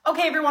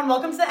Okay, everyone,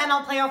 welcome to the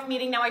NL playoff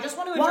meeting. Now, I just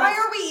want to address... Why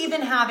are we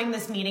even having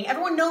this meeting?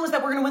 Everyone knows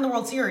that we're going to win the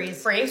World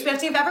Series. Braves, we have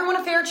to give everyone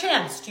a fair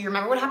chance. Do you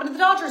remember what happened to the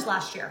Dodgers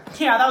last year?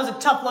 Yeah, that was a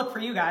tough look for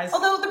you guys.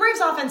 Although, the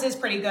Braves offense is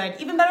pretty good,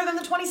 even better than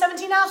the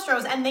 2017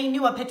 Astros, and they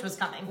knew a pitch was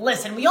coming.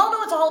 Listen, we all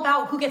know it's all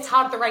about who gets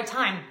hot at the right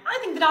time. I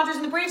think the Dodgers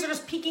and the Braves are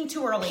just peaking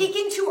too early.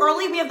 Peaking too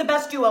early? We have the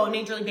best duo in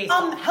Major League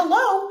Baseball.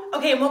 Hello?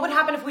 Okay, and what would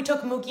happen if we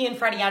took Mookie and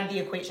Freddie out of the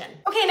equation?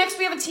 Okay, next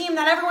we have a team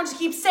that everyone just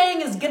keeps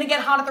saying is gonna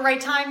get hot at the right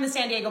time, the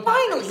San Diego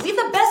Padres. Finally, we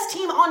have the best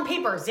team on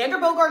paper.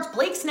 Xander Bogaerts,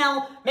 Blake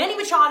Snell, Manny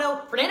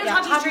Machado, Fernando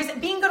Tatis.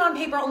 Being good on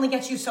paper only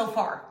gets you so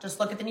far. Just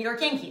look at the New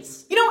York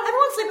Yankees. You know,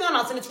 everyone's sleeping on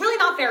us, and it's really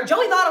not fair.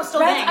 Joey Votto's still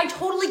bang. I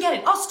totally get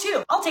it. Us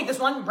too. I'll take this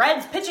one.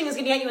 Reds, pitching is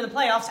gonna get you in the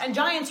playoffs, and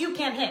Giants, you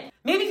can't hit.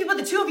 Maybe if you put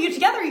the two of you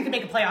together, you could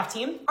make a playoff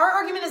team. Our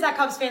argument is that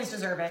Cubs fans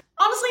deserve it.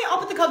 Honestly, I'll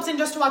put the Cubs in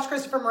just to watch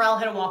Christopher Morel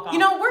hit a walk-off. You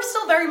know, we're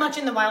still very much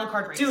in the wild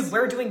card race. Dude,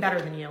 we're doing better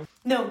than you.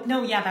 No,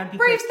 yeah, that'd be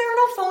Braves, there are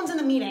no phones in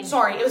the meeting.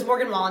 Sorry, it was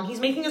Morgan Wallen. He's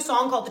making a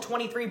song called The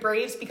 23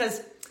 Braves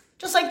because,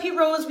 just like Pete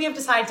Rose, we have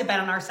decided to bet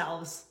on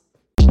ourselves.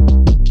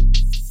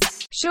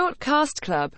 Short Cast Club